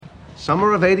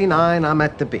Summer of '89, I'm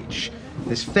at the beach.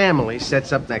 This family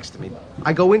sets up next to me.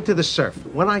 I go into the surf.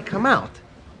 When I come out,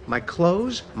 my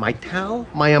clothes, my towel,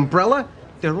 my umbrella,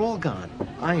 they're all gone.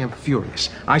 I am furious.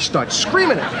 I start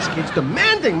screaming at these kids,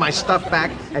 demanding my stuff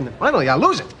back, and finally I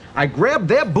lose it. I grab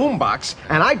their boombox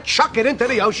and I chuck it into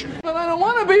the ocean. But I don't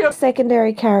want to be a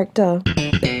secondary character.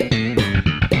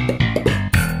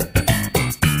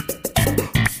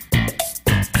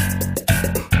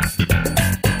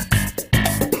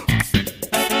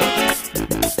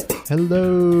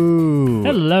 Hello.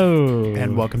 Hello.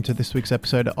 And welcome to this week's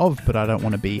episode of But I Don't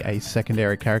Want to Be a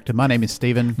Secondary Character. My name is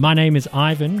Stephen. My name is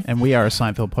Ivan. And we are a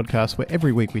Seinfeld podcast where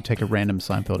every week we take a random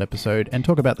Seinfeld episode and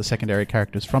talk about the secondary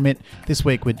characters from it. This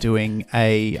week we're doing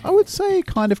I would say,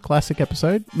 kind of classic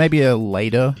episode. Maybe a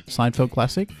later Seinfeld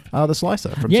classic. The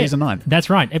Slicer from Season 9. That's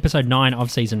right. Episode 9 of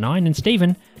Season 9. And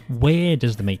Stephen, where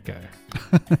does the meat go?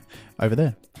 Over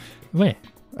there. Where?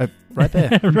 Right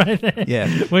there. Right there. Yeah.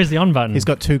 Where's the on button? He's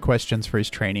got 2 questions for his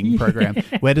training program.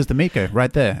 Where does the meat go?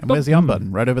 Right there. And where's the on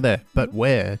button? Right over there. But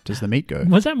where does the meat go?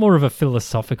 Was that more of a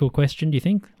philosophical question, do you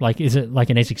think? Like, is it like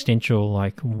an existential,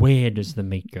 like, where does the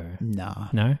meat go? Nah.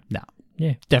 No? Nah.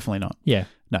 Yeah. Definitely not. Yeah.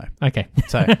 No. Okay.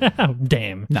 So,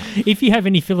 damn. No. If you have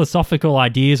any philosophical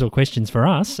ideas or questions for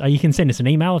us, you can send us an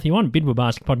email if you want,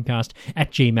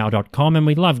 bidwabaskpodcast@gmail.com, and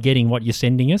we love getting what you're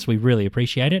sending us. We really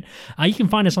appreciate it. You can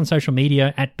find us on social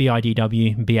media at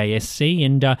BIDWBASC,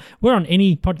 and we're on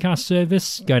any podcast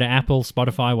service. Go to Apple,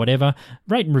 Spotify, whatever.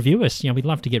 Rate and review us. We'd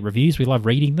love to get reviews. We love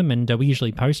reading them, and we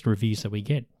usually post reviews that we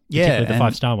get. yeah, the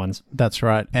 5-star ones. That's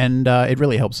right. And it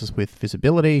really helps us with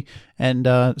visibility and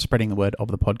spreading the word of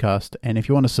the podcast. And if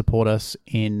you want to support us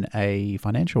in a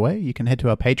financial way, you can head to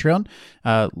our Patreon.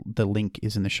 The link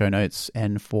is in the show notes.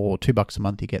 And for $2 a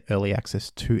month, you get early access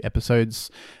to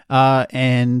episodes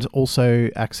and also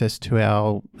access to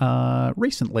our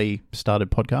recently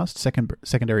started podcast,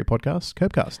 secondary podcast,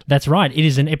 Curbcast. That's right. It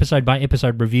is an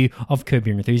episode-by-episode review of Curb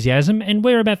Your Enthusiasm, and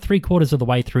we're about 3/4 of the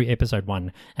way through episode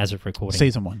 1 as of recording.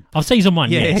 Season 1. Oh, season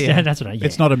 1, Yeah, yes. yeah. That's right. Yeah.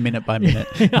 It's not a minute by minute.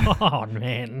 Oh,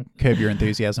 man. Curb Your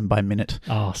Enthusiasm by minute.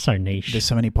 Oh, so niche. There's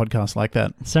so many podcasts like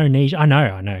that. So niche. I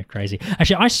know. Crazy.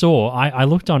 Actually, I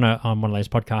looked on one of those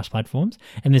podcast platforms,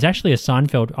 and there's actually a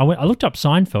Seinfeld. I looked up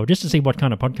Seinfeld just to see what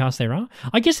kind of podcasts there are.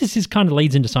 I guess this is kind of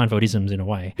leads into Seinfeldisms in a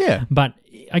way. Yeah. But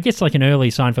I guess like an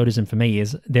early Seinfeldism for me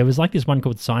is there was like this one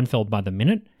called Seinfeld by the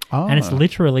Minute, and it's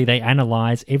literally they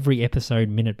analyze every episode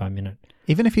minute by minute.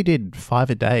 Even if you did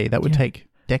 5 a day, that would take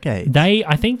decades.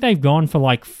 I think they've gone for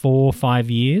like 4 or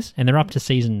 5 years, and they're up to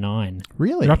season 9.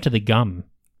 Really? They're up to the Gum.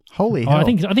 Holy Oh, hell. I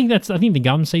think the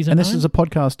Gum season. And this 9. is a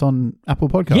podcast on Apple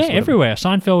Podcasts? Yeah, whatever. everywhere.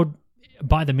 Seinfeld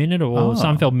by the Minute or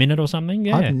Seinfeld Minute or something.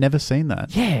 Yeah. I've never seen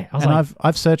that. Yeah. I was like,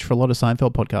 I've searched for a lot of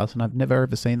Seinfeld podcasts and I've never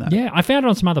ever seen that. yeah, I found it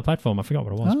on some other platform. I forgot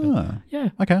what it was. But yeah.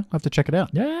 Okay, I'll have to check it out.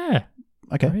 Yeah.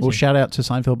 Okay, Crazy. well, shout out to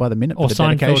Seinfeld by the Minute Or for the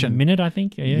Seinfeld dedication. Minute, I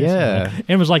think. Yeah. Yeah. And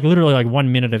it was like literally like 1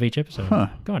 minute of each episode. Huh.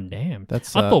 God damn. I I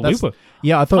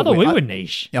thought we were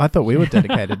niche. Yeah, I thought we were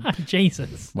dedicated.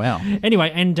 Jesus. Wow.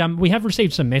 Anyway, and we have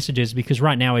received some messages because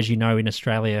right now, as you know, in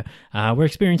Australia, we're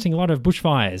experiencing a lot of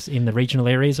bushfires in the regional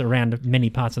areas around many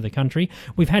parts of the country.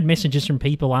 We've had messages from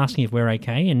people asking if we're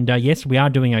okay, and yes, we are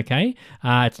doing okay.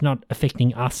 It's not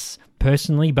affecting us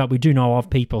personally, but we do know of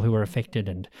people who are affected,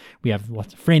 and we have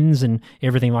lots of friends and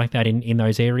everything like that in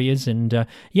those areas. And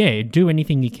yeah, do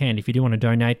anything you can. If you do want to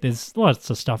donate, there's lots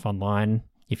of stuff online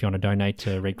if you want to donate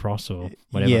to Red Cross or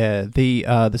whatever. Yeah, the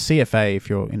CFA, if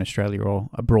you're in Australia or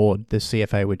abroad, the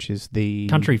CFA, which is the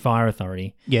Country Fire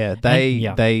Authority. Yeah,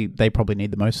 they probably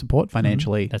need the most support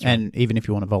financially. That's right. And even if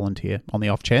you want to volunteer on the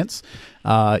off chance,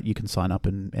 you can sign up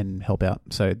and help out.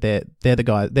 So they're the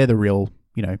guys, they're the real,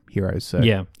 heroes. So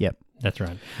Yeah. Yep. That's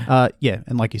right. Yeah,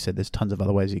 and like you said, there's tons of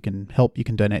other ways you can help. You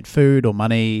can donate food or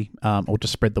money, or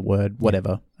just spread the word,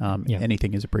 whatever.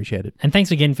 Anything is appreciated. And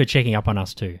thanks again for checking up on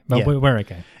us too. But Yeah. we're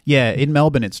okay. Yeah, in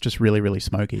Melbourne, it's just really, really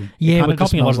smoky. Yeah, It we're kinda just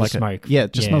copying a lot of smells the like smoke. Yeah,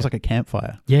 it just Yeah. smells like a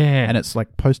campfire. Yeah. And it's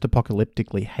like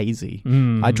post-apocalyptically hazy.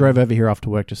 I drove over here after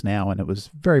work just now, and it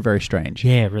was very, very strange.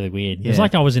 Yeah, really weird. It's Yeah.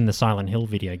 like I was in the Silent Hill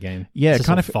video game. Yeah, It's it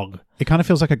kind just of all fog. It kind of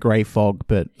feels like a grey fog,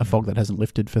 but a fog that hasn't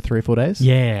lifted for 3 or 4 days.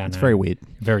 Yeah, I It's know. very weird.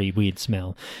 Very weird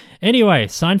smell. Anyway,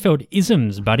 Seinfeld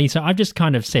isms, buddy. So I've just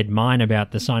kind of said mine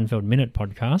about the Seinfeld Minute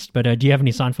podcast, but do you have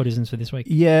any Seinfeld isms for this week?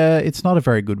 Yeah, it's not a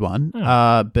very good one,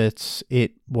 Oh. but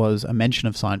it was a mention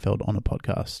of Seinfeld on a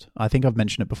podcast. I think I've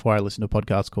mentioned it before. I listened to a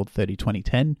podcast called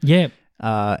 30-20-10, Yeah.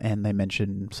 and they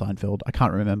mentioned Seinfeld. I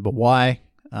can't remember why,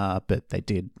 but they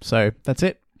did. So that's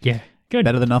it. Yeah. Good.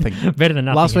 Better than nothing. Better than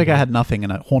nothing. Last week I had nothing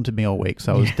and it haunted me all week,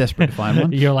 so I was desperate to find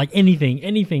one. You're like, anything,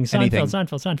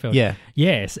 Seinfeld. Yeah.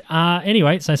 Yes.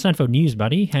 Anyway, so Seinfeld news,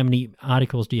 buddy. How many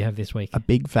articles do you have this week? A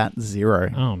big fat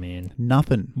 0. Oh, man.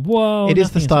 Nothing. Whoa. It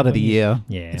is the nothing start of Seinfeld the news. year.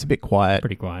 Yeah. It's a bit quiet.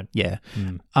 Pretty quiet. Yeah.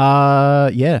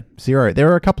 Yeah, 0.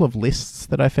 There are a couple of lists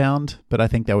that I found, but I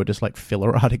think they were just like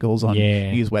filler articles on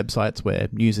news websites where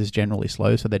news is generally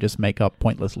slow, so they just make up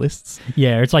pointless lists.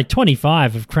 Yeah, it's like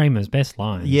 25 of Kramer's best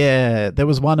lines. Yeah, there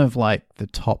was one of like the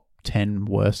top 10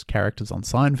 worst characters on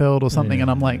Seinfeld or something, and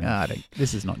I'm like,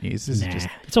 this is not news. This is just...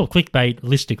 It's all clickbait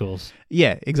listicles.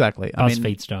 Yeah, exactly.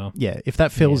 BuzzFeed style. Yeah, if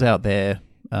that fills out their,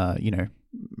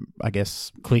 I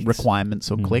guess, Clicks.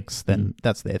 requirements or clicks, then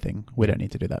that's their thing. We don't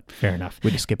need to do that. Fair enough.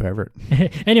 We just skip over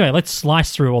it. Anyway, let's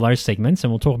slice through all those segments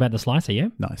and we'll talk about the slicer, yeah?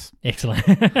 Nice. Excellent.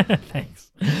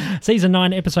 Thanks. Season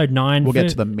 9, Episode 9. We'll get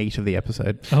to the meat of the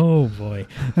episode. Oh, boy.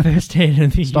 First head in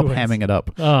the Stop US. hamming it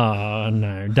up. Oh,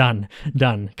 no. Done.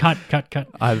 Cut.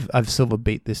 I've silver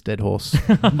beat this dead horse.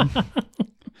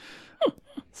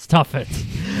 Stop it.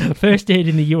 First aired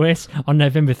in the US on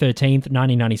November 13th,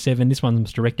 1997. This one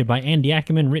was directed by Andy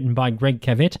Ackerman, written by Greg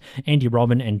Cavett, Andy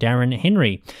Robin, and Darren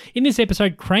Henry. In this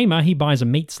episode, Kramer, he buys a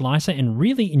meat slicer and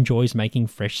really enjoys making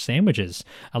fresh sandwiches.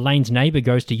 Elaine's neighbour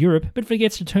goes to Europe, but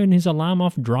forgets to turn his alarm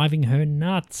off, driving her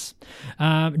nuts.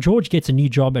 George gets a new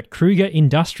job at Kruger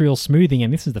Industrial Smoothing,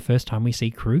 and this is the first time we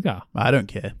see Kruger. I don't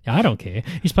care. I don't care.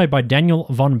 He's played by Daniel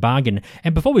von Bargen.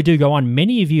 And before we do go on,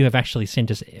 many of you have actually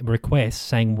sent us requests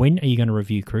saying, when are you going to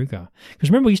review Kruger? Because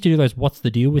remember we used to do those What's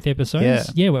the Deal with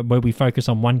episodes? Yeah, where we focus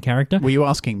on one character. Were you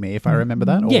asking me if I remember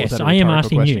that? Or Yes, was that a I am rhetorical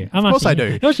asking question? you. Of course I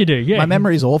do. Of course you do, yeah. My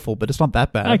memory's awful, but it's not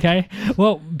that bad. Okay.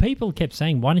 Well, people kept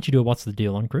saying, why don't you do a What's the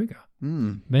Deal on Kruger?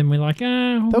 Then we're like,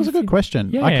 that was a good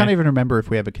question. Yeah. I can't even remember if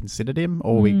we ever considered him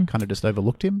or we kind of just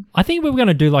overlooked him. I think we were going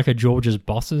to do like a George's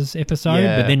Bosses episode,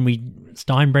 but then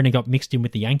Steinbrenner got mixed in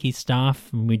with the Yankees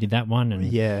staff and we did that one. And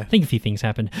I think a few things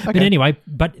happened. Okay. But anyway,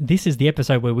 this is the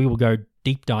episode where we will go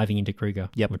deep diving into Kruger.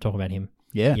 Yep. We'll talk about him.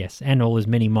 Yeah. Yes, and all his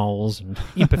many moles and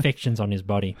imperfections on his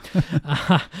body.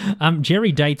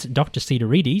 Jerry dates Dr.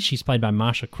 Sidorides. She's played by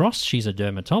Marsha Cross. She's a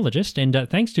dermatologist. And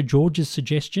thanks to George's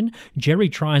suggestion, Jerry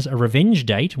tries a revenge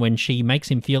date when she makes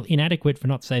him feel inadequate for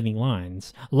not saving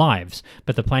lives.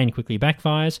 But the plan quickly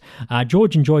backfires.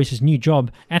 George enjoys his new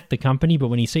job at the company, but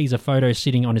when he sees a photo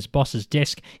sitting on his boss's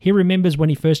desk, he remembers when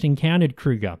he first encountered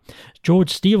Kruger.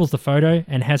 George steals the photo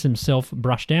and has himself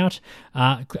brushed out.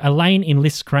 Elaine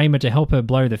enlists Kramer to help her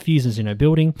blow the fuses in her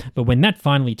building, but when that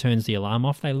finally turns the alarm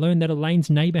off, they learn that Elaine's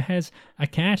neighbour has a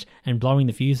cat, and blowing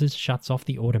the fuses shuts off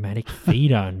the automatic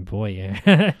feeder. And boy,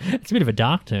 it's a bit of a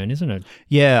dark turn, isn't it?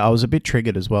 Yeah, I was a bit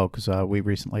triggered as well because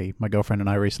my girlfriend and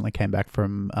I recently came back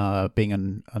from being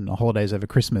on holidays over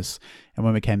Christmas, and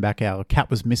when we came back, our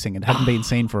cat was missing. It hadn't been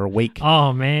seen for a week.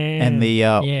 Oh man! And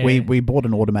we bought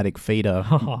an automatic feeder,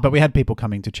 but we had people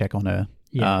coming to check on her.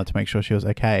 To make sure she was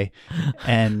okay.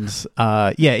 And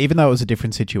even though it was a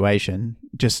different situation,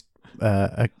 just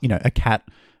a cat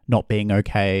not being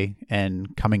okay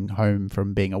and coming home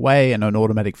from being away and an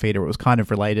automatic feeder, it was kind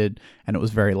of related, and it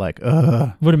was very like,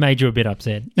 ugh. Would have made you a bit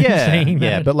upset.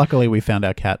 Yeah, but luckily we found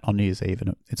our cat on New Year's Eve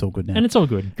and it's all good now. And it's all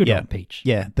good. Good old Peach.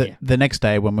 Yeah. The next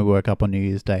day when we woke up on New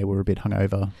Year's Day, we were a bit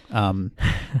hungover,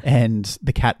 and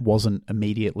the cat wasn't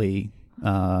immediately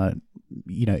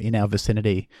in our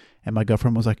vicinity, and my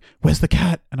girlfriend was like, "Where's the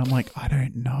cat?" And I'm like, "I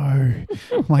don't know."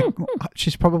 I'm like,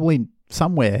 she's probably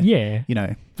somewhere. Yeah.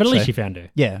 But at least you found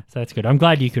her. Yeah. So that's good. I'm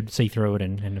glad you could see through it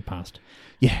and it passed.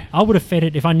 Yeah. I would have fed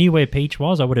it, if I knew where Peach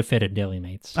was, I would have fed it deli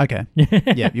meats. Okay.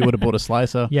 Yeah, you would have bought a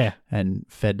slicer. Yeah. And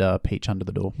fed Peach under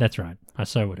the door. That's right. I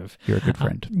so would have. You're a good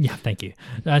friend. Yeah, thank you.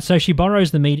 So she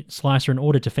borrows the meat slicer in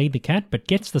order to feed the cat, but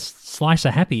gets the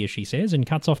slicer happy, as she says, and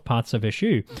cuts off parts of her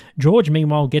shoe. George,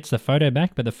 meanwhile, gets the photo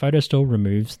back, but the photo still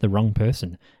removes the wrong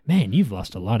person. Man, you've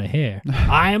lost a lot of hair.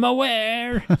 I am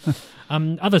aware.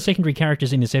 Other secondary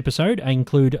characters in this episode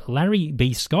include Larry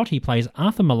B. Scott. He plays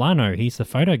Arthur Milano. He's the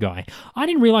photo guy. I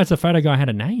didn't realize the photo guy had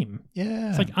a name. Yeah.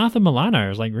 It's like Arthur Milano. I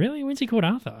was like, really? When's he called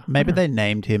Arthur? Maybe they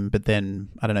named him, but then,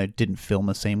 I don't know, didn't film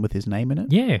a scene with his name in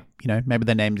it. Yeah. Maybe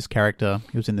they named his character.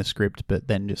 He was in the script, but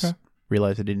then just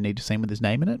realized they didn't need a scene with his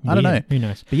name in it. I don't know. Who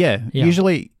knows? But yeah,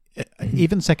 usually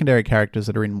even secondary characters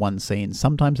that are in one scene,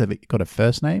 sometimes they've got a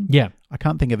first name. Yeah. I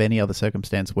can't think of any other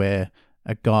circumstance where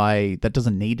a guy that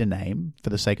doesn't need a name for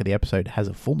the sake of the episode has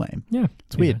a full name. Yeah.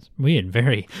 It's weird. It's weird,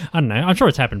 very. I don't know. I'm sure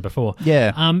it's happened before.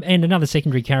 Yeah. And another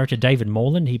secondary character, David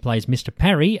Morland, he plays Mr.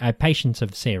 Parry, a patient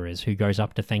of Sarah's, who goes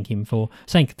up to thank her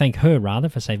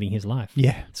for saving his life.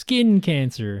 Yeah. Skin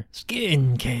cancer.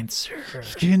 Skin cancer.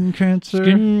 Skin cancer.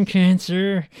 Skin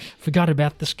cancer. Forgot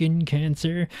about the skin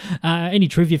cancer. Any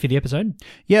trivia for the episode?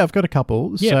 Yeah, I've got a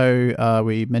couple. Yeah. So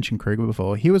we mentioned Kruger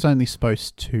before. He was only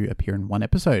supposed to appear in one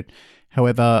episode.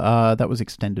 However, that was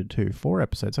extended to 4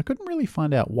 episodes. I couldn't really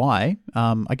find out why.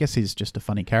 I guess he's just a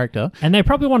funny character. And they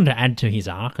probably wanted to add to his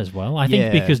arc as well. I think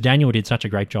Yeah. because Daniel did such a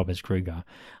great job as Kruger.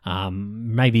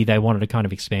 Maybe they wanted to kind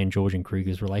of expand George and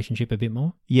Kruger's relationship a bit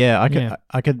more. Yeah, Yeah.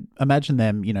 I could imagine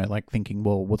them, like thinking,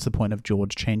 well, what's the point of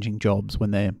George changing jobs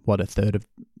when they're a third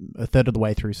of the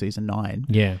way through season 9?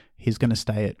 Yeah. He's going to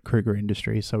stay at Kruger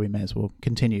Industries, so we may as well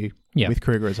continue Yeah. with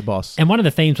Kruger as a boss. And one of the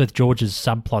themes with George's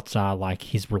subplots are like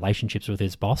his relationships with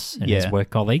his boss and his Yeah. work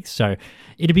colleagues. So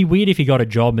it'd be weird if he got a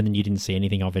job and then you didn't see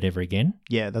anything of it ever again.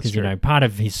 Yeah, that's Because, true. part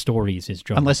of his story is his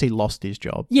job. Unless he lost his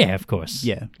job. Yeah, of course.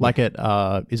 Yeah, like at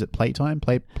is it Playtime?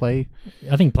 I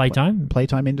think Playtime.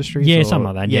 Playtime Industries? Yeah, or-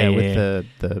 something like that. Yeah, with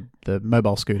yeah. the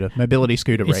mobility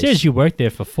scooter It race. says you worked there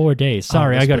for 4 days.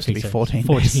 Sorry, it's I got to supposed to fix be it.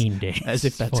 14 days. days. As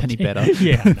if that's any 14 better.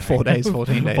 Yeah. I know. 4 days,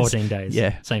 14 days. 14 days.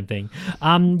 Yeah. Same thing.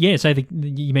 So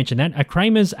you mentioned that. A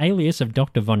Kramer's alias of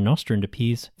Dr. Von Nostrand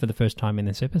appears for the first time in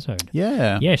this episode.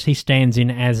 Yeah. Yes, he stands in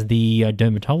as the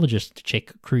dermatologist to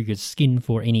check Kruger's skin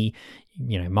for any,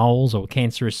 moles or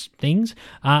cancerous things.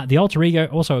 The alter ego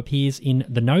also appears in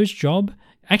The Nose Job.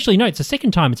 Actually, no, it's the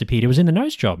second time it's appeared. It was in The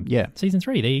Nose Job. Yeah. Season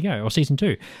 3, there you go. Or Season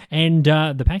 2. And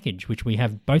The Package, which we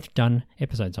have both done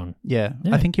episodes on. Yeah.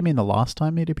 Yeah. I think you mean the last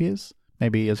time it appears?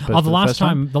 Maybe as opposed Oh, to the the last first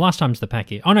time? time. The last time's The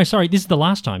Package. Oh, no, sorry. This is the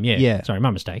last time. Yeah. Yeah. Sorry, my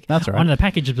mistake. That's all right. Oh, no, The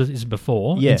Package is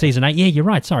before. Yeah. In Season 8. Yeah, you're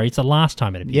right. Sorry, it's the last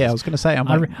time it appears. Yeah, I was going to say.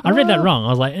 I read that wrong. I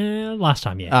was like, last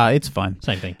time, yeah. It's fine.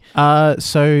 Same thing.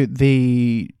 So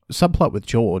the subplot with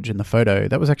George in the photo,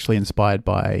 that was actually inspired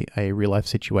by a real-life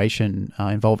situation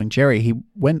involving Jerry. He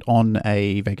went on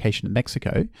a vacation in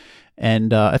Mexico,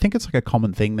 and I think it's like a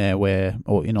common thing there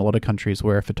or in a lot of countries,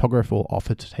 where a photographer will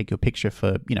offer to take your picture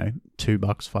for, $2,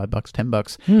 $5,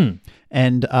 $10.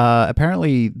 And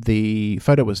apparently the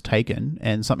photo was taken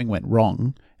and something went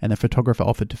wrong, and the photographer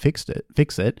offered to fix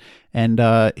it, and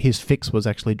his fix was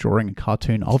actually drawing a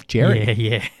cartoon of Jerry.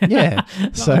 Yeah. Yeah.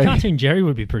 So Cartoon Jerry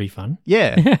would be pretty fun.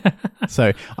 yeah.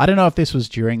 So I don't know if this was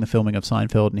during the filming of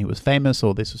Seinfeld and he was famous,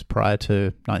 or this was prior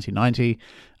to 1990.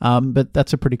 But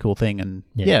that's a pretty cool thing. And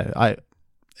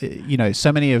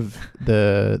so many of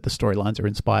the storylines are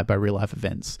inspired by real life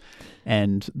events,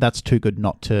 and that's too good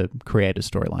not to create a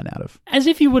storyline out of. As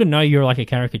if you wouldn't know you're like a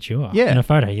caricature Yeah. in a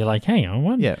photo. You're like, hang on,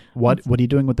 what? Yeah. What are you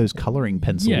doing with those coloring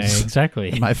pencils? Yeah, exactly.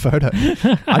 In my photo.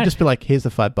 I'd just be like, here's the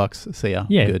 $5. See ya.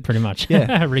 Yeah, Good. pretty much.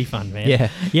 Yeah. Refund, man. Yeah.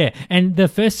 Yeah. And the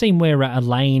first scene where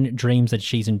Elaine dreams that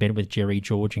she's in bed with Jerry,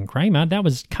 George, and Kramer, that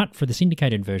was cut for the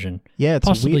syndicated version. Yeah. It's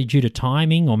Possibly weird. due to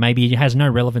timing, or maybe it has no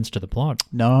relevance to the plot.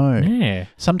 No. Yeah.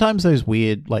 Sometimes those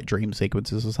weird like dream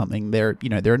sequences or something, they're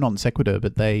a non sequitur,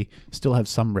 but they still have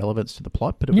some relevance to the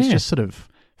plot. But it was Yeah. just sort of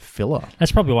filler.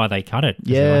 That's probably why they cut it.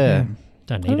 'Cause they're Yeah. like,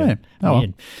 don't I need don't it. know. Oh, well.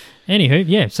 Weird. Anywho,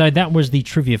 yeah, so that was the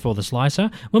trivia for the Slicer.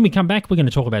 When we come back, we're going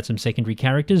to talk about some secondary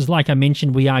characters. Like I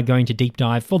mentioned, we are going to deep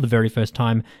dive for the very first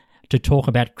time to talk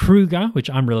about Kruger, which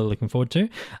I'm really looking forward to.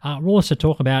 We'll also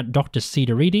talk about Dr.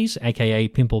 Sidorides, aka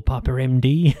Pimple Popper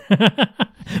MD.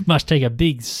 Must take a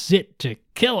big sit to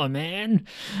kill a man.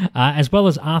 As well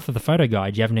as Arthur the Photo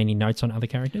Guy. Do you have any notes on other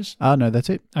characters? No, that's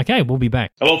it. Okay, we'll be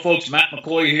back. Hello, folks. Matt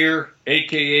McCoy here,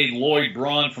 a.k.a. Lloyd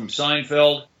Braun from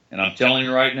Seinfeld. And I'm telling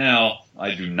you right now,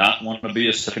 I do not want to be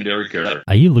a secondary character.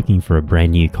 Are you looking for a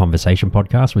brand new conversation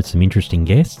podcast with some interesting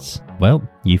guests? Well,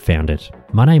 you found it.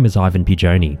 My name is Ivan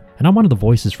Pigioni, and I'm one of the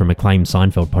voices from acclaimed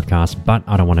Seinfeld podcast, but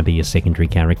I don't want to be a secondary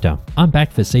character. I'm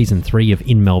back for Season 3 of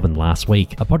In Melbourne Last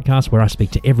Week, a podcast where I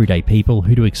speak to everyday people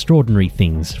who do extraordinary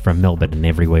things from Melbourne and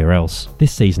everywhere else.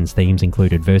 This season's themes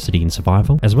include adversity and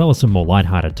survival, as well as some more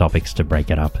lighthearted topics to break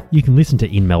it up. You can listen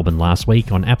to In Melbourne Last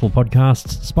Week on Apple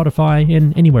Podcasts, Spotify,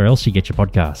 and anywhere else you get your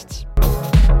podcasts.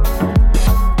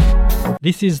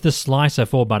 This is the Slicer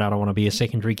for But I Don't Want to Be a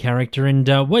Secondary Character, and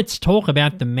let's talk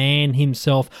about the man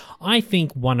himself. I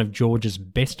think one of George's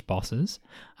best bosses,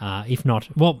 if not...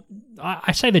 Well,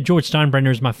 I say that George Steinbrenner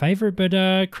is my favourite, but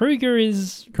Kruger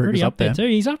is pretty up there too.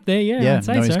 He's up there, yeah. Yeah, I'd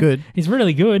say no, he's so. good. He's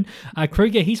really good.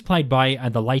 Kruger, he's played by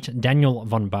the late Daniel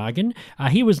von Bargen.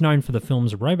 He was known for the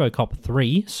films RoboCop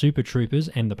 3, Super Troopers,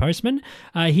 and The Postman.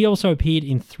 He also appeared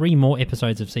in 3 more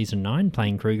episodes of Season 9,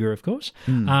 playing Kruger, of course.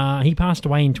 He passed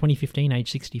away in 2015 16,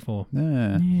 age 64.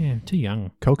 Yeah. Yeah, too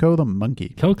young. Coco the monkey.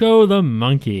 Coco the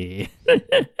monkey.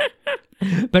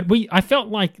 But I felt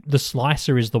like the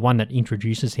Slicer is the one that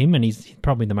introduces him, and he's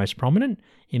probably the most prominent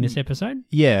in this episode.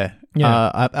 Yeah.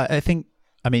 Yeah. I think,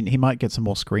 I mean, he might get some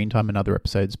more screen time in other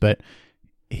episodes, but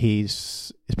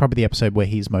it's probably the episode where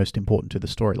he's most important to the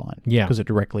storyline. Yeah. Because it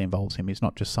directly involves him. He's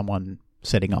not just someone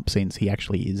setting up scenes. He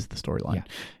actually is the storyline. Yeah.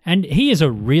 And he is a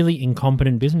really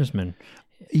incompetent businessman.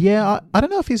 Yeah, I don't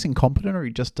know if he's incompetent or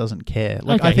he just doesn't care.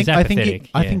 Like, Okay, he's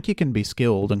apathetic, I yeah. think you can be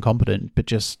skilled and competent, but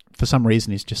just for some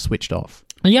reason he's just switched off.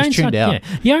 He He's owns, tuned out. yeah,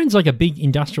 he owns like a big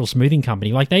industrial smoothing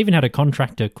company. Like they even had a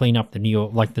contract to clean up the New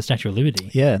York, like the Statue of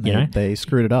Liberty. Yeah, and you know? they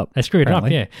screwed it up. They screwed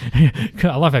apparently. it up,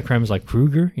 yeah. I love how Kramer's like,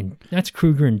 Kruger? That's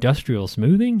Kruger Industrial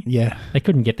Smoothing? Yeah, They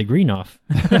couldn't get the green off.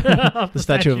 the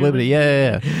Statue of Liberty.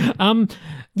 Yeah.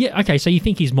 Yeah, okay, so you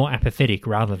think he's more apathetic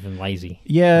rather than lazy?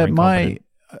 Yeah, or incompetent.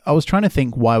 I was trying to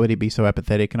think why would he be so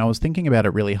apathetic, and I was thinking about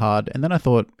it really hard, and then I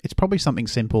thought it's probably something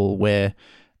simple where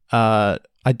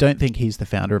I don't think he's the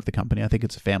founder of the company. I think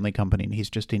it's a family company, and he's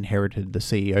just inherited the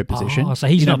CEO position. Oh, so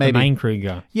he's not maybe, the main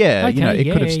Kruger. Yeah, Okay,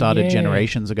 it could have started yeah.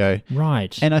 generations ago.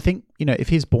 Right. And I think, if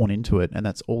he's born into it and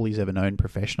that's all he's ever known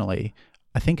professionally,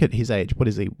 I think at his age, what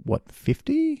is he,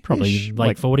 50? Probably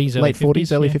late 40s, early late 40s,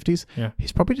 50s, early yeah. 50s. Yeah.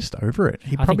 He's probably just over it.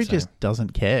 He I probably think so. just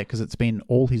doesn't care because it's been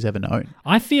all he's ever known.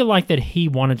 I feel like that he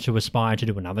wanted to aspire to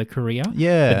do another career.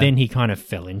 Yeah. But then he kind of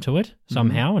fell into it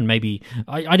somehow. And maybe,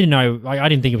 I didn't know, I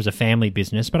didn't think it was a family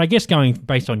business, but I guess going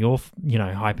based on your,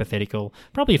 hypothetical,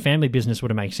 probably a family business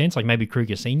would have made sense. Like maybe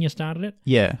Kruger Sr. started it.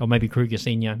 Yeah. Or maybe Kruger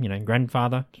Sr.,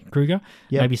 grandfather Kruger,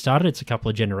 Yep. maybe started. It's a couple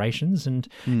of generations. And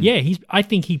I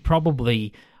think he probably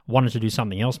wanted to do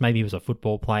something else. Maybe he was a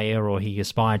football player or he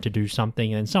aspired to do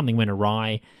something and something went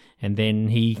awry and then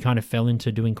he kind of fell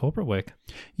into doing corporate work.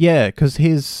 Yeah, because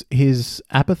his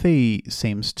apathy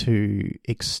seems to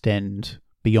extend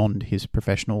beyond his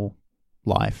professional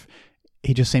life.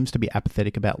 He just seems to be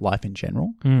apathetic about life in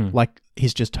general. Like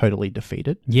he's just totally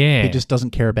defeated. Yeah. He just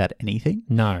doesn't care about anything.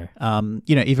 No.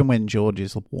 Even when George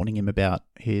is warning him about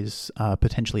his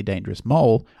potentially dangerous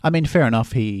mole, I mean, fair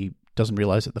enough, he doesn't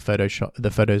realize that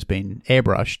the photo's been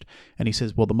airbrushed, and he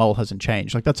says, well, the mole hasn't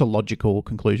changed. Like, that's a logical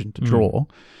conclusion to draw.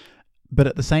 But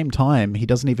at the same time, he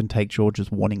doesn't even take George's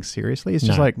warning seriously. It's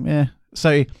just like, eh.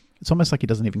 So it's almost like he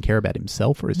doesn't even care about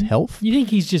himself or his health. You think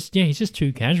he's just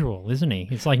too casual, isn't he?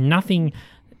 It's like nothing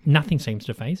seems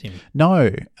to faze him.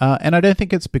 No, and I don't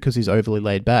think it's because he's overly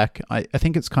laid back. I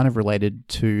think it's kind of related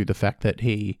to the fact that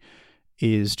he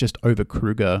is just over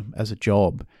Kruger as a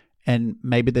job, and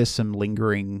maybe there's some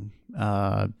lingering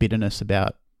bitterness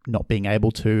about not being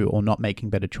able to or not making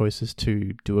better choices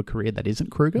to do a career that isn't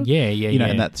Kruger. Yeah.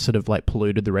 And that sort of like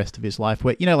polluted the rest of his life.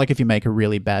 Where, like if you make a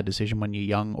really bad decision when you're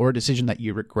young or a decision that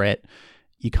you regret,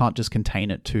 you can't just contain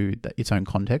it to its own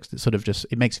context. It sort of just,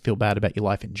 it makes you feel bad about your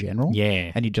life in general.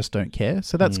 Yeah. And you just don't care.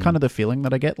 So that's kind of the feeling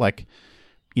that I get. Like,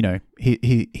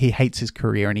 he hates his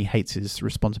career and he hates his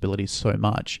responsibilities so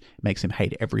much. It makes him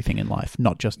hate everything in life,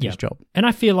 not just his job. And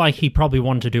I feel like he probably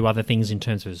wanted to do other things in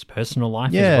terms of his personal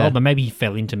life as well, but maybe he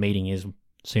fell into meeting his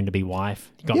soon-to-be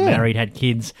wife, got married, had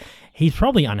kids. He's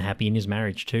probably unhappy in his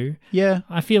marriage too. Yeah.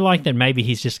 I feel like that maybe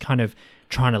he's just kind of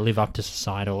trying to live up to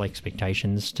societal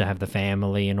expectations to have the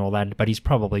family and all that, but he's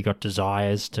probably got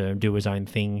desires to do his own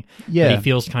thing. Yeah. But he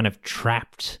feels kind of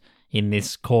trapped in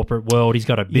this corporate world. He's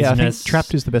got a business. Yeah, I think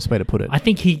trapped is the best way to put it. I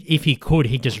think if he could,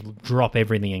 he'd just drop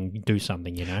everything and do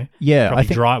something, Yeah, Probably I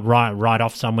think ride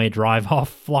off somewhere, drive off,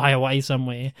 fly away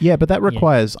somewhere. Yeah, but that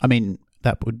requires, I mean,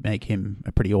 that would make him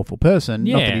a pretty awful person.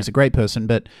 Not that he's a great person,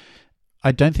 but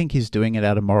I don't think he's doing it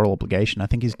out of moral obligation. I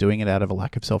think he's doing it out of a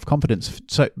lack of self-confidence.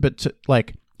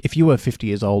 Like, if you were 50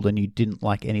 years old and you didn't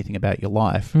like anything about your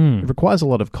life, it requires a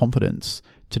lot of confidence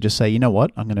to just say, you know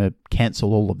what, I'm going to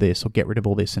cancel all of this or get rid of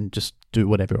all this and just do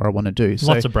whatever I want to do.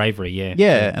 Lots of bravery, yeah.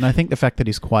 Yeah, and I think the fact that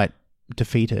he's quite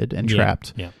defeated and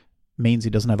trapped means he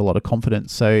doesn't have a lot of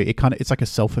confidence. So it's like a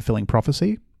self-fulfilling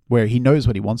prophecy where he knows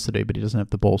what he wants to do, but he doesn't have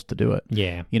the balls to do it.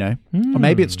 Yeah. Or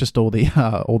maybe it's just all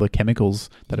the chemicals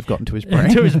that have gotten to his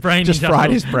brain. To his brain. Just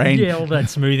fried his brain. Yeah, all that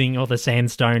smoothing, all the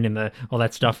sandstone and all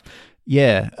that stuff.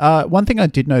 Yeah. One thing I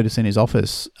did notice in his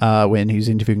office when he was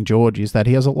interviewing George is that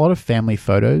he has a lot of family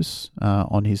photos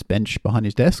on his bench behind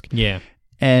his desk. Yeah.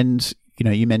 And,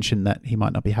 you mentioned that he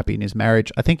might not be happy in his marriage.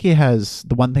 I think he has,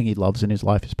 the one thing he loves in his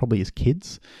life is probably his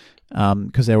kids,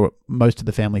 because most of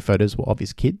the family photos were of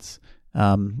his kids.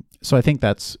 So I think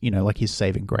that's, like his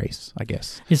saving grace, I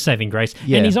guess. His saving grace.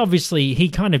 Yeah. And he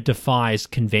kind of defies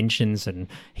conventions, and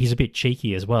he's a bit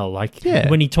cheeky as well. Like,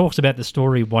 when he talks about the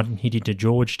story, what he did to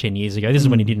George 10 years ago, this is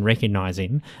when he didn't recognize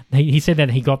him. He said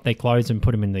that he got their clothes and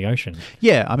put them in the ocean.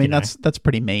 Yeah, I mean, that's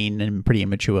pretty mean and pretty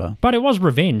immature. But it was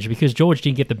revenge, because George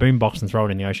did get the boombox and throw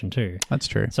it in the ocean too. That's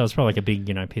true. So it's probably like a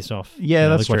big, piss off. Yeah,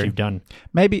 that's look true. what you've done.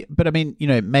 Maybe, but I mean,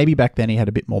 maybe back then he had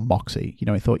a bit more moxie. He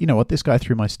thought, what, this guy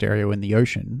threw my stereo in the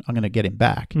ocean. I'm going to get him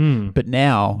back. But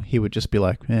now he would just be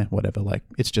like, whatever. Like,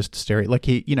 it's just a stereo. Like,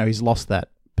 he's lost that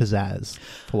pizzazz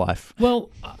for life. Well,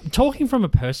 talking from a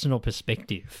personal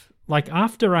perspective, like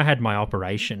after I had my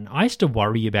operation, I used to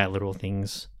worry about little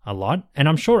things a lot. And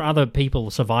I'm sure other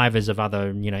people, survivors of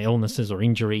other, illnesses or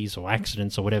injuries or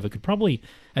accidents or whatever, could probably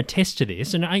attest to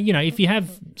this. And, if you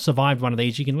have survived one of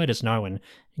these, you can let us know and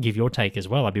give your take as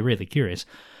well. I'd be really curious.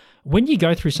 When you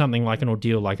go through something like an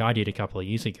ordeal like I did a couple of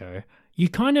years ago, you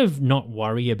kind of not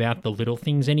worry about the little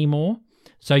things anymore.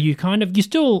 So you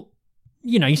still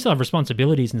have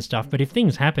responsibilities and stuff, but if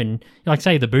things happen, like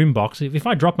say the boombox, if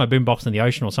I dropped my boombox in the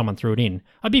ocean or someone threw it in,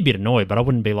 I'd be a bit annoyed, but I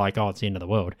wouldn't be like, oh, it's the end of the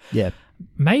world. Yeah.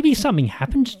 Maybe something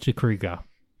happened to Kruger.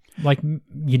 Like,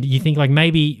 you think like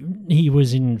maybe he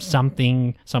was in some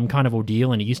kind of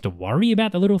ordeal and he used to worry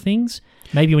about the little things?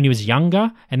 Maybe when he was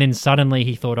younger and then suddenly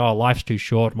he thought, oh, life's too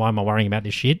short. Why am I worrying about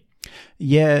this shit?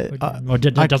 Yeah. Or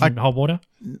doesn't hold water?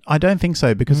 I don't think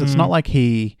so, because it's not like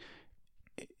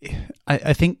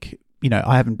I think,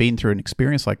 I haven't been through an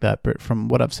experience like that, but from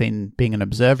what I've seen being an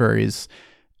observer is,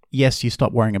 yes, you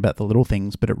stop worrying about the little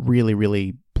things, but it really,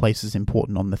 really places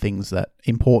importance on the things that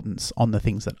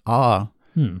are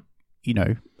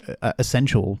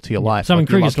essential to your life. So like in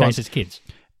Kruger's case, it's kids.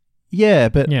 Yeah,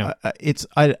 but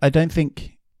I don't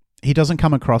think he doesn't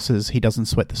come across as he doesn't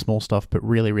sweat the small stuff, but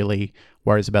really, really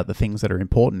worries about the things that are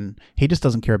important. He just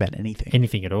doesn't care about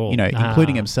anything at all,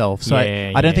 including himself. So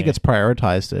I don't think it's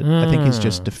prioritized it. I think he's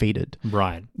just defeated.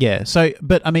 Right. Yeah. So,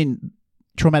 but I mean,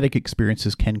 traumatic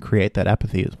experiences can create that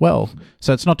apathy as well.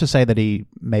 So it's not to say that he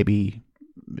maybe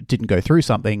didn't go through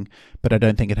something, but I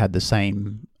don't think it had the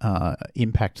same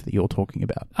impact that you're talking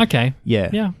about. Okay. Yeah.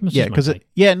 Yeah. Because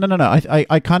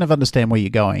I kind of understand where you're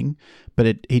going,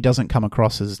 but he doesn't come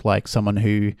across as like someone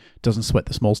who doesn't sweat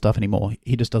the small stuff anymore.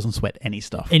 He just doesn't sweat any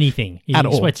stuff. Anything. He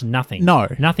sweats nothing. No.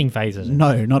 Nothing phases him.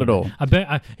 No, not at all.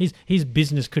 His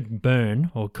business could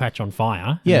burn or catch on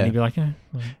fire. Yeah. And he'd be like,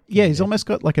 he's almost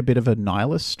got like a bit of a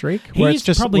nihilist streak. He's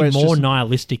probably more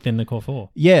nihilistic than the Core 4.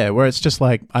 Yeah, where it's just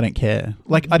like, I don't care.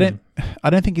 Like, I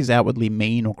don't think he's outwardly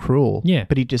mean or cruel. Yeah.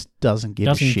 But he just doesn't give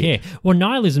a shit. Doesn't care. Well,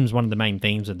 nihilism is one of the main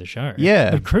themes of the show.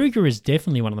 Yeah. But Kruger is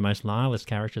definitely one of the most nihilist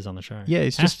characters on the show. Yeah,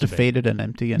 he's just defeated and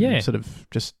empty and sort of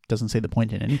just doesn't see the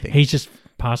point in anything. He's just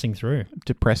passing through.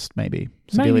 Depressed, maybe.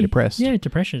 Severely depressed. Yeah,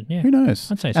 depression. Yeah. Who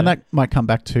knows? I'd say so. And that might come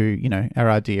back to, our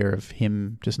idea of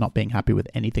him just not being happy with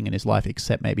anything in his life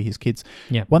except maybe his kids.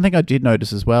 Yeah. One thing I did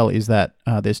notice as well is that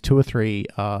there's 2 or 3,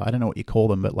 I don't know what you call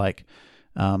them, but like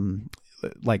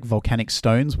volcanic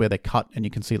stones where they're cut and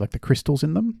you can see like the crystals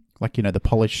in them. Like, the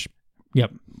polished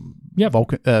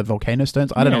volcano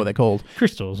stones. I don't know what they're called.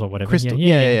 Crystals or whatever. Crystal.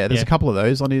 Yeah. There's a couple of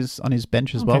those on his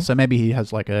bench as well. So maybe he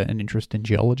has like an interest in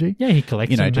geology. Yeah, he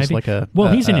collects them. Just maybe.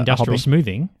 like he's in industrial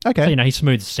smoothing. Okay. So, he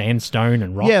smooths sandstone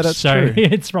and rocks. Yeah, that's true.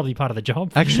 It's probably part of the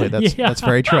job. Actually, that's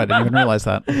very true. I didn't even realize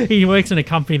that. He works in a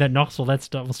company that knocks all that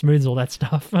stuff, smooths all that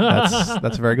stuff.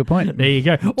 That's a very good point. There you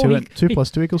go. 2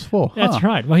 plus 2 equals 4. That's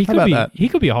right. Well, he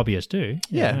could be a hobbyist too.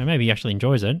 Yeah. Maybe he actually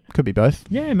enjoys it. Could be both.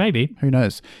 Yeah, maybe. Who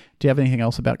knows? Do you have anything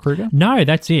else about Kruger? No,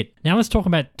 that's it. Now let's talk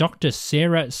about Dr.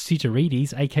 Sarah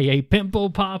Sitarides, a.k.a.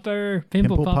 Pimple Popper.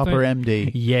 Pimple Popper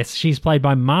MD. Yes, she's played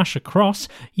by Marsha Cross.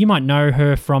 You might know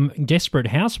her from Desperate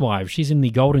Housewives. She's in the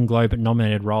Golden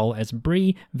Globe-nominated role as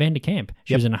Bree Vanderkamp.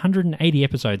 She was in 180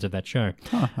 episodes of that show.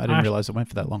 Oh, I didn't realize it went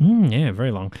for that long. Yeah,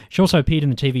 very long. She also appeared in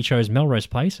the TV shows Melrose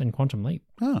Place and Quantum Leap,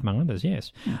 among others,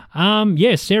 yes.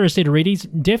 Yes, Sarah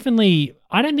Sitarides, definitely...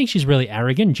 I don't think she's really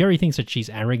arrogant. Jerry thinks that she's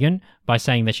arrogant by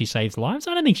saying that she saves lives.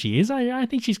 I don't think she is. I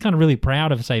think she's kind of really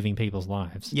proud of saving people's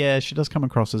lives. Yeah, she does come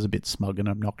across as a bit smug and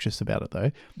obnoxious about it,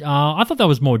 though. I thought that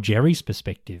was more Jerry's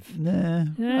perspective. Nah,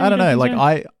 I don't know.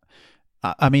 Like,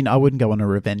 I mean, I wouldn't go on a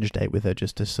revenge date with her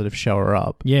just to sort of show her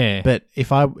up. Yeah. But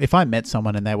if I met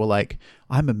someone and they were like,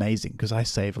 I'm amazing because I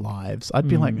save lives, I'd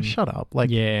be like, shut up. Like,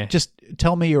 just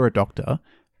tell me you're a doctor.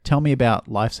 Tell me about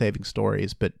life-saving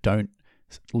stories, but don't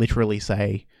literally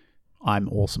say I'm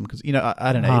awesome because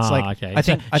I don't know. It's like okay. I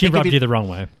think she rubbed you the wrong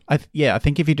way. I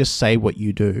think if you just say what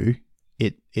you do,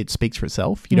 it speaks for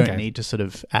itself. You don't need to sort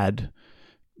of add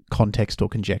context or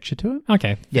conjecture to it.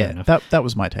 Okay, fair Yeah, enough. that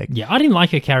was my take. Yeah, I didn't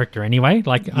like her character anyway.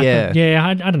 Like,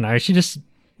 I don't know. She just,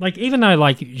 like, even though,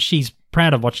 like, she's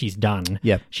proud of what she's done.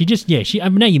 Yeah. She just, I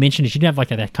mean, now you mentioned it, she'd have, like,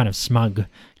 that kind of smug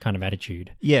kind of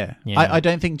attitude. Yeah. Yeah. I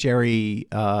don't think Jerry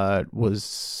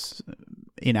was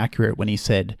inaccurate when he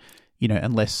said, you know,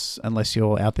 unless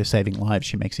you're out there saving lives,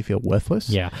 she makes you feel worthless.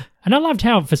 Yeah. And I loved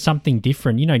how, for something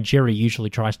different, you know, Jerry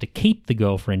usually tries to keep the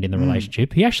girlfriend in the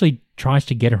relationship. He actually tries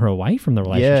to get her away from the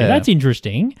relationship. Yeah. That's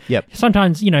interesting. Yep.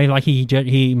 Sometimes, you know, like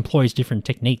he employs different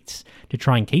techniques to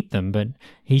try and keep them, but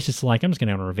he's just like, I'm just going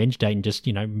to go on a revenge date and just,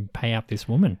 you know, pay out this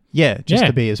woman. Yeah, just Yeah.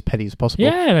 to be as petty as possible.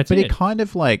 Yeah, that's but it. he kind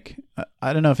of like,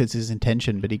 I don't know if it's his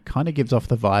intention, but he kind of gives off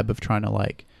the vibe of trying to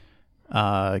like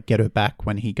get her back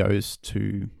when he goes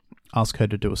to ask her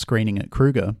to do a screening at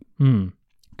Kruger.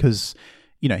 Because,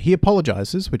 you know, he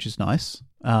apologizes, which is nice,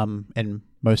 and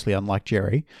mostly unlike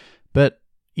Jerry. But,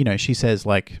 you know, she says,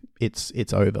 like, it's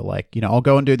over. Like, you know, I'll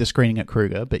go and do the screening at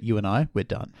Kruger, but you and I, we're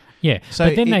done. Yeah, So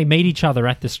but then they meet each other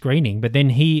at the screening, but then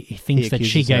he thinks that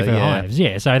she accuses gave her her, yeah. hives.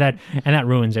 Yeah, so that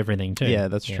ruins everything too. Yeah,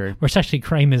 that's true. Or it's actually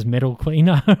Kramer's metal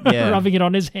cleaner Yeah. rubbing it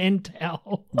on his hand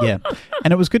towel. Yeah.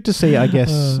 And it was good to see, I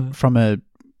guess, from a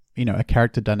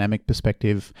character dynamic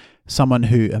perspective, someone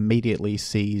who immediately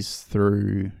sees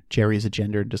through Jerry's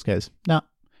agenda and just goes, nah.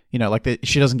 You know, like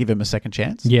she doesn't give him a second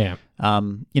chance. Yeah.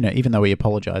 You know, even though he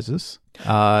apologizes,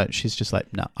 she's just like,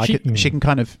 no.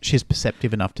 She's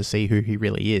perceptive enough to see who he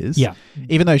really is. Yeah.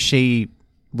 Even though she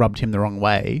rubbed him the wrong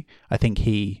way, I think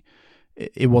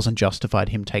it wasn't justified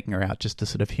him taking her out just to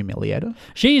sort of humiliate her.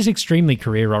 She is extremely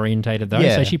career orientated though,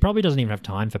 Yeah. so she probably doesn't even have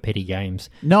time for petty games.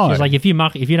 No. She's like, if you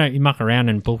don't muck around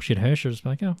and bullshit her, she'll just be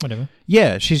like, oh, whatever.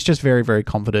 Yeah, she's just very, very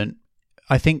confident.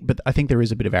 I think there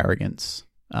is a bit of arrogance.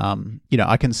 You know,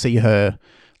 I can see her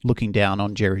looking down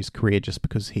on Jerry's career just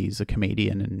because he's a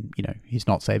comedian and, you know, he's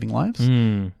not saving lives.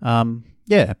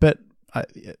 Yeah, but I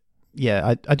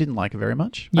didn't like her very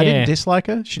much. I Yeah. didn't dislike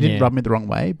her. She didn't Yeah. rub me the wrong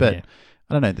way, but Yeah.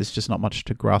 I don't know. There's just not much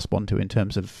to grasp onto in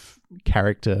terms of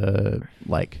character.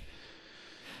 Like,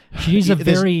 She's a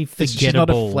very she's not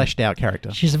forgettable. a fleshed out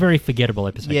character. She's a very forgettable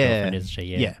episode Yeah. girlfriend, isn't she?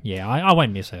 Yeah. Yeah. I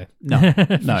won't miss her. No,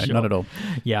 For no, sure. not at all.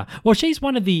 Yeah. Well, she's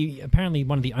apparently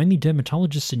one of the only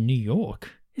dermatologists in New York.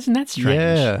 Isn't that strange?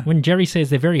 Yeah. When Jerry says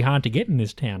they're very hard to get in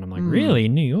this town, I'm like, really?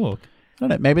 In New York? I don't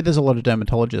know. Maybe there's a lot of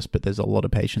dermatologists, but there's a lot of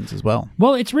patients as well.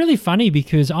 Well, it's really funny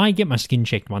because I get my skin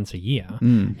checked once a year,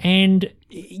 and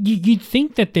you'd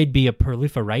think that there'd be a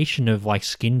proliferation of like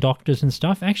skin doctors and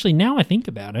stuff. Actually, now I think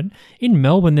about it, in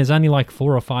Melbourne there's only like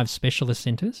 4 or 5 specialist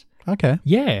centres. Okay.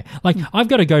 Yeah, like I've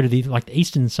got to go to the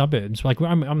eastern suburbs. Like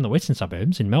I'm in the western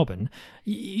suburbs in Melbourne.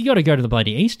 You got to go to the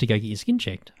bloody east to go get your skin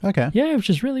checked. Okay. Yeah, which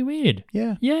is really weird.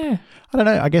 Yeah. Yeah. I don't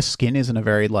know. I guess skin isn't a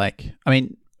very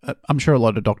I'm sure a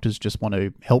lot of doctors just want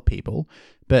to help people,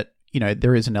 but, you know,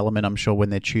 there is an element, I'm sure,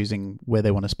 when they're choosing where they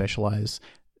want to specialize.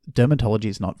 Dermatology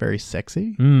is not very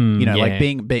sexy. You know, yeah.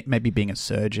 like maybe being a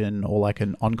surgeon or like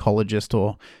an oncologist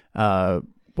or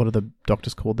what are the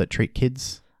doctors called that treat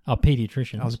kids? Oh,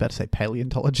 pediatrician. I was about to say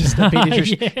paleontologist, a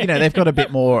pediatrician. Yeah. You know, they've got a bit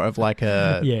more of like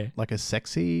a Yeah. like a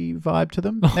sexy vibe to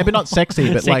them. Maybe not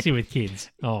sexy, but sexy like with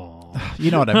kids. Oh. you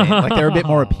know what I mean. Like they're a bit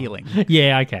more appealing.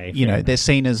 Yeah, okay. You know, they're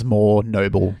seen as more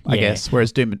noble, I Yeah. guess.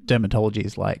 Whereas dermatology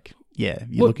is like, yeah,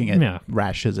 you're Well, looking at yeah.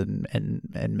 rashes and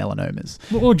melanomas.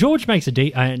 Well, George makes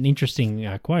an interesting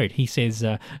quote. He says,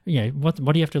 you know, what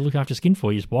do you have to look after skin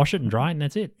for? You just wash it and dry it and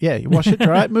that's it. Yeah, you wash it,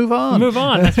 dry it, move on. Move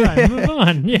on. That's right. Move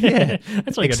on. Yeah.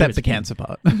 That's all you Except the got to do. cancer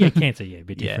part. Yeah, cancer, yeah, a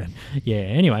bit Yeah. different. Yeah,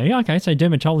 anyway, okay, so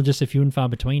dermatologists are few and far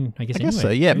between, I guess, I guess anyway. so,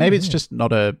 yeah. Maybe it's just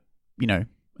not a, you know...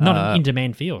 Not an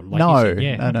in-demand field. Like no, you said.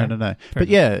 Yeah, no. Fair But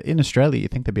yeah, in Australia, you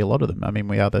think there'd be a lot of them. I mean,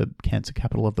 we are the cancer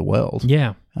capital of the world.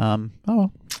 Yeah. Oh,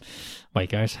 well. Way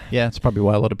it goes. Yeah, it's probably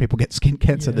why a lot of people get skin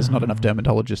cancer. There's not enough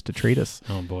dermatologists to treat us.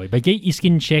 Oh, boy. But get your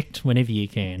skin checked whenever you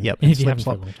can. Yep. If you Slip, haven't for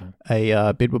a slop. long time.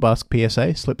 A Bidwabask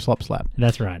PSA, slip, slop, slap.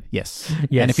 That's right. Yes.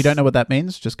 Yes. And if you don't know what that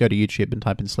means, just go to YouTube and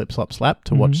type in slip, slop, slap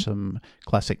to watch some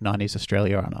classic 90s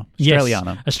Australiana. Yes.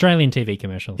 Australiana. Australian TV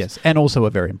commercials. Yes. And also a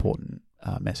very important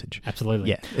message. Absolutely.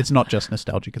 Yeah. It's not just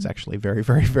nostalgic. It's actually very,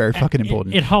 very, very fucking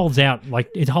important. It holds out, like,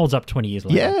 it holds up 20 years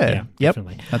later. Yeah. Yep.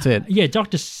 Definitely. That's it. Yeah,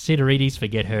 Dr. Siderides,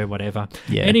 forget her, whatever.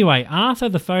 Yeah. Anyway, Arthur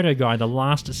the photo guy, the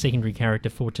last secondary character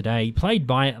for today, played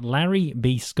by Larry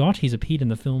B. Scott. He's appeared in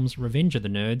the films Revenge of the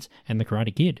Nerds and The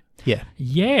Karate Kid. Yeah.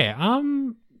 Yeah,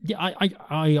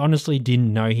 I honestly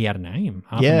didn't know he had a name.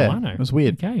 Arthur Yeah, Milano. it was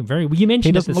weird. Okay, very well. You mentioned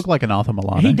He doesn't look like an Arthur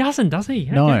Milano. He doesn't, does he?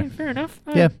 Okay, No. fair enough.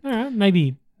 Yeah. All right,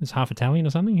 maybe it's half Italian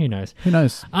or something. Who knows? Who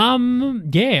knows?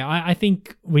 Yeah, I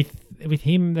think with with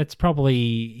him, that's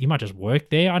probably he might just work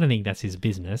there. I don't think that's his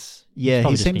business. Yeah,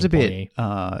 probably he just seems an a employee.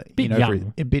 bit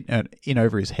young. a bit in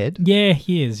over his head. Yeah,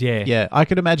 he is. Yeah. Yeah, I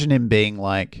could imagine him being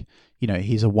like,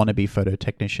 he's a wannabe photo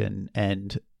technician,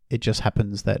 and it just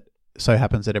happens that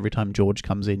every time George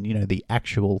comes in, the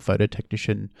actual photo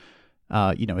technician,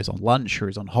 is on lunch or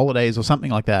is on holidays or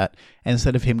something like that. And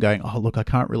instead of him going, oh, look, I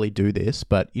can't really do this,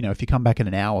 but, if you come back in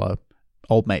an hour,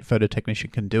 old mate photo technician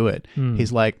can do it.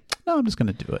 He's like, no, I'm just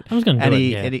going to do it. I'm just going to do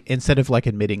it, and he, instead of like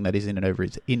admitting that he's in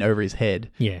over his head,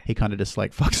 he kind of just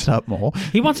like fucks it up more.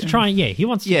 He wants to try. He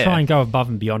wants to try and go above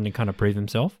and beyond and kind of prove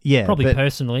himself. Yeah, probably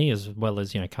personally as well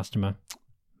as customer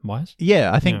wise.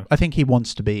 Yeah, I think he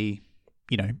wants to be,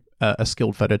 a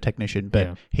skilled photo technician,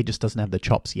 but he just doesn't have the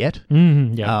chops yet.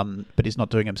 But he's not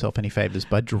doing himself any favors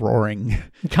by drawing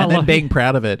and then being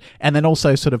proud of it, and then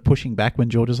also sort of pushing back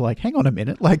when George is like, "Hang on a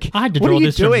minute, like I had to what draw are you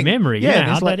this doing?" from memory. Yeah,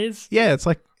 How like, that is. Yeah, it's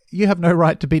like you have no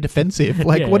right to be defensive.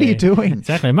 Like, what are you doing?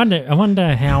 Exactly. I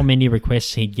wonder how many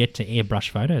requests he'd get to airbrush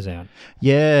photos out.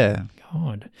 Yeah.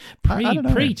 God, I don't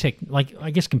know. pre-tech, like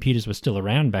I guess computers were still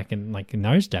around back in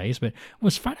those days, but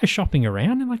was photoshopping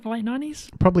around in like the late 90s?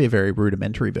 Probably a very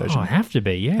rudimentary version. Oh, have to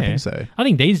be, yeah. I think so. I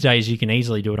think these days you can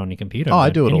easily do it on your computer. Oh, I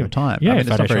do it all the time. Yeah, I mean, it's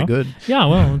not very Photoshop. good. Yeah,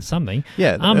 well, it's something.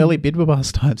 Yeah, the early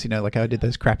Bidwabars times, like I did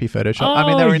those crappy Photoshop. I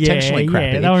mean, they were intentionally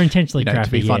crappy. Yeah, they were intentionally crappy.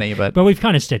 To be funny, but we've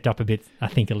kind of stepped up a bit, I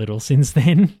think, a little since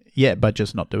then. Yeah, by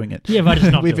just not doing it. Yeah, by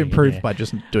just not We've doing it, improved by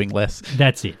just doing less.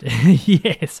 That's it.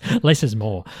 Yes, less is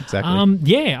more. Exactly.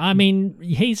 Yeah, I mean,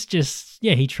 he's just,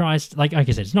 he tries, like I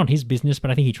said, it's not his business,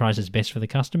 but I think he tries his best for the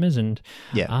customers. And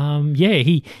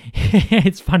he,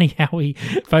 it's funny how he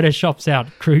photoshops out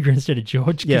Kruger instead of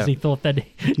George because he thought that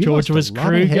George was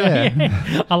Kruger.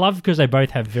 Yeah. I love because they both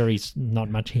have very not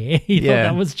much hair. He thought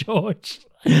that was George.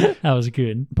 That was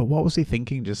good. But what was he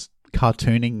thinking? Just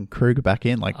cartooning Kruger back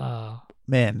in, like,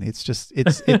 man,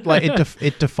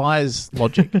 it defies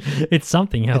logic. It's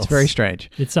something else. It's very strange.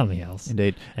 It's something else.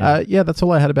 Indeed. That's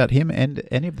all I had about him and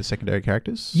any of the secondary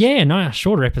characters. Yeah, no, a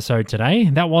shorter episode today.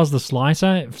 That was The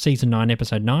Slicer, Season 9,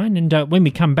 Episode 9. And when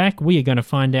we come back, we are going to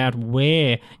find out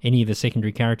where any of the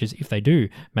secondary characters, if they do,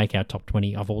 make our top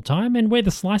 20 of all time, and where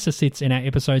The Slicer sits in our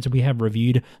episodes we have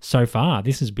reviewed so far.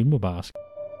 This is Bimblebast.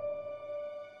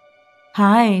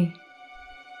 Hi.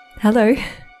 Hello.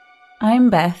 I'm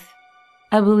Beth.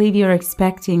 I believe you're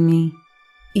expecting me.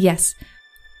 Yes.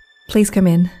 Please come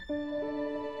in.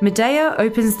 Medea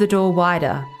opens the door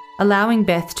wider, allowing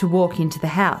Beth to walk into the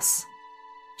house.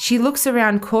 She looks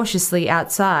around cautiously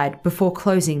outside before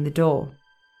closing the door.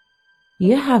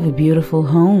 You have a beautiful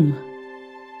home.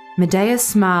 Medea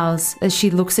smiles as she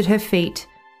looks at her feet,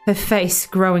 her face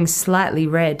growing slightly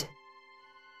red.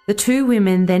 The two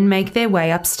women then make their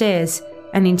way upstairs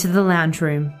and into the lounge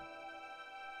room.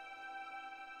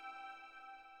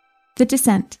 The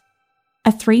Descent,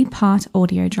 a 3-part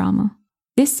audio drama.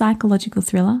 This psychological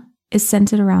thriller is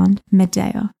centered around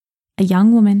Medea, a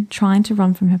young woman trying to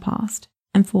run from her past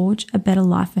and forge a better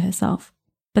life for herself.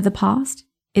 But the past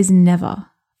is never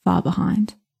far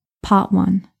behind. Part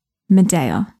 1,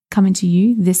 Medea, coming to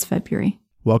you this February.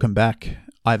 Welcome back.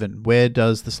 Ivan, where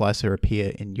does The Slicer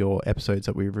appear in your episodes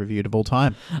that we've reviewed of all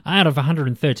time? Out of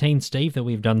 113, Steve, that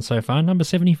we've done so far, number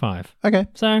 75. Okay.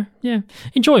 So, yeah,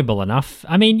 enjoyable enough.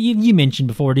 I mean, you mentioned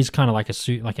before, it is kind of like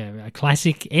a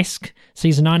classic-esque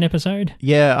Season 9 episode.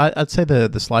 Yeah, I'd say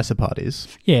the Slicer part is.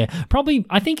 Yeah, probably,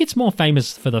 I think it's more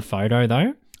famous for the photo,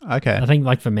 though. Okay. I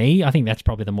think, for me, I think that's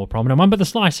probably the more prominent one, but the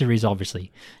Slicer is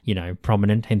obviously,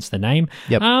 prominent, hence the name.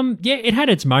 Yep. It had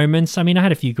its moments. I mean, I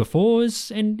had a few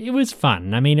guffaws, and it was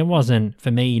fun. I mean, it wasn't,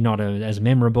 for me, not as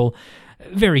memorable.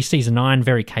 Very Season 9,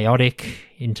 very chaotic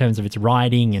in terms of its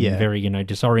writing and very,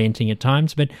 disorienting at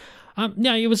times, but...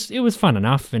 no, it was fun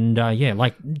enough, and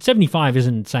 75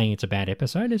 isn't saying it's a bad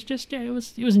episode. It's just it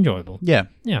was enjoyable. Yeah,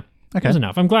 Okay. It Okay. was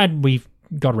enough. I'm glad we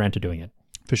got around to doing it.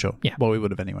 For sure. Yeah. Well, we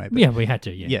would have anyway. But... Yeah, we had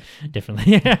to. Yeah. Yeah.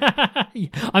 Definitely.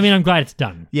 I mean, I'm glad it's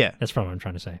done. Yeah. That's probably what I'm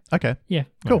trying to say. Okay. Yeah.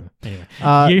 Cool. Anyway,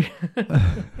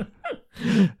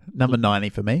 you Number 90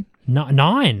 for me. 9.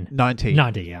 90.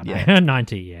 90. Yeah.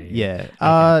 90.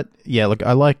 Yeah. Yeah. Look,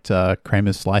 I liked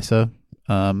Kramer's Slicer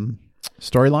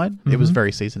storyline. It was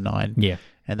very Season 9. Yeah.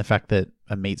 And the fact that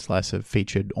a meat slicer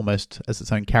featured almost as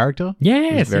its own character.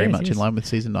 Yes, was very yes, much yes. in line with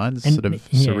Season 9's And- sort of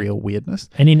yeah. surreal weirdness.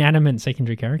 An inanimate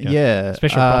secondary character. Yeah.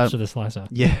 Special props to the Slicer.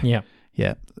 Yeah. Yeah.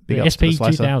 Yeah. The Big ups to the SP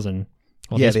Slicer. 2000.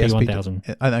 Or Yeah, the the SP SP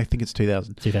 1000. I think it's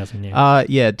 2000. 2000, yeah.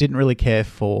 Yeah, didn't really care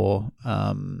for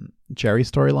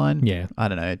Jerry's storyline. Yeah. I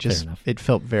don't know. It just enough. it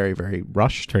felt very, very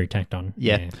rushed. Very tacked on.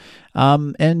 Yeah.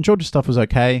 And George's stuff was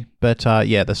okay, but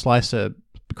the Slicer,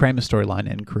 Kramer storyline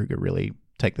and Kruger really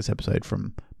take this episode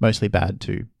from mostly bad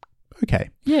to okay.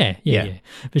 Yeah,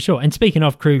 for sure. And speaking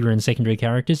of Kruger and secondary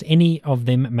characters, any of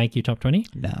them make your top 20?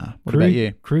 Nah. What about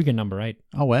you? Kruger, number 8.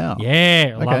 Oh, wow.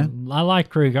 Yeah, Okay. I like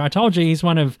Kruger. I told you he's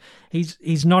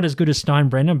he's not as good as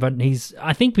Steinbrenner, but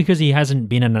I think because he hasn't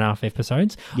been in enough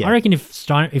episodes. Yeah. I reckon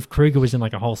if Kruger was in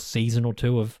like a whole season or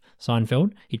 2 of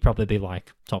Seinfeld, he'd probably be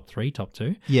like top 3, top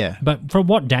 2. Yeah. But for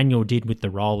what Daniel did with the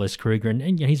role as Kruger,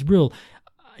 and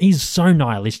he's so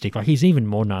nihilistic. Like, he's even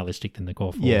more nihilistic than the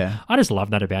core four. Yeah. I just love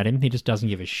that about him. He just doesn't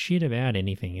give a shit about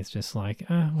anything. It's just like,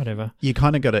 whatever. You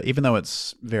kind of got to, even though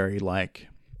it's very like,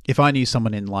 if I knew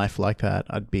someone in life like that,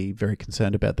 I'd be very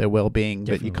concerned about their well-being,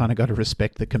 but you kind of got to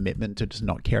respect the commitment to just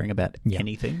not caring about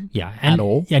anything at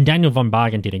all. And Daniel von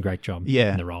Bargen did a great job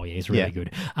in the role. Yeah, he's really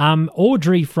good.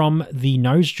 Audrey from The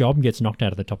Nose Job gets knocked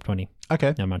out of the top 20.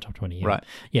 Okay. No, my top 20. Yeah. Right.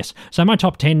 Yes. So my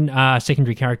top 10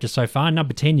 secondary characters so far.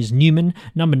 Number 10 is Newman.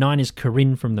 Number 9 is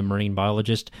Corinne from The Marine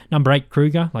Biologist. Number 8,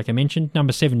 Kruger, like I mentioned.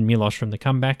 Number 7, Milos from The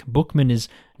Comeback. Bookman is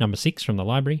number 6 from The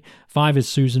Library. 5 is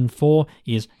Susan. 4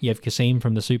 is Yev Kasim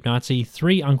from The Soup Nazi.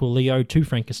 3, Uncle Leo. 2,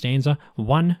 Frank Costanza.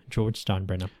 1, George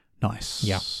Steinbrenner. Nice.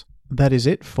 Yeah. That is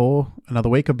it for another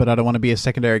week, but I don't want to be a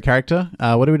secondary character.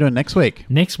 What are we doing next week?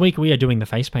 Next week, we are doing The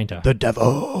Face Painter. The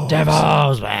Devils.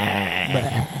 Devils!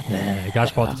 Go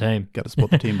support the team. Got to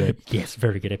support the team, babe. Yes,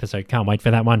 very good episode. Can't wait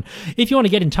for that one. If you want to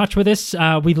get in touch with us,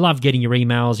 we love getting your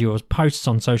emails, your posts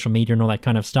on social media and all that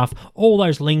kind of stuff. All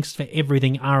those links for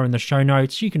everything are in the show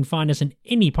notes. You can find us in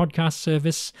any podcast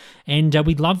service, and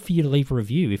we'd love for you to leave a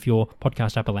review if your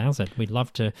podcast app allows it. We'd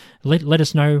love to let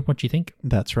us know what you think.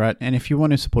 That's right. And if you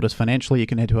want to support us financially, you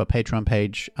can head to our Patreon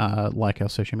page, like our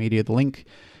social media. The link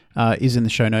is in the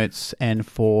show notes, and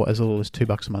for as little as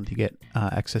 $2 a month, you get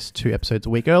access to episodes a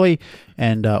week early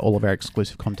and all of our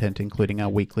exclusive content, including our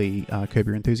weekly Curb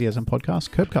Your Enthusiasm podcast,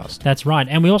 Curbcast. That's right.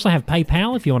 And we also have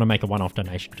PayPal if you want to make a one-off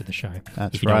donation to the show.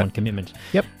 That's if you don't want commitment.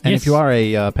 Yep. And if you are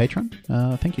a patron,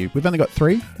 thank you. We've only got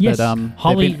 3. Yes. But,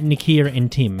 Holly, Nikir,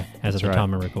 and Tim as of the right.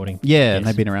 time of recording. Yeah, and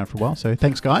they've been around for a while. So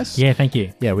thanks, guys. Yeah, thank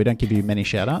you. Yeah, we don't give you many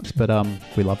shout-outs, but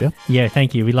we love you. Yeah,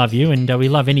 thank you. We love you, and we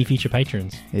love any future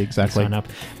patrons. Exactly. Sign up.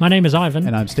 My name is Ivan.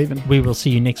 And I'm Stephen. We will see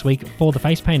you next week for The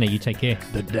Face Painter. You take care.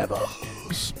 The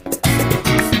Devils.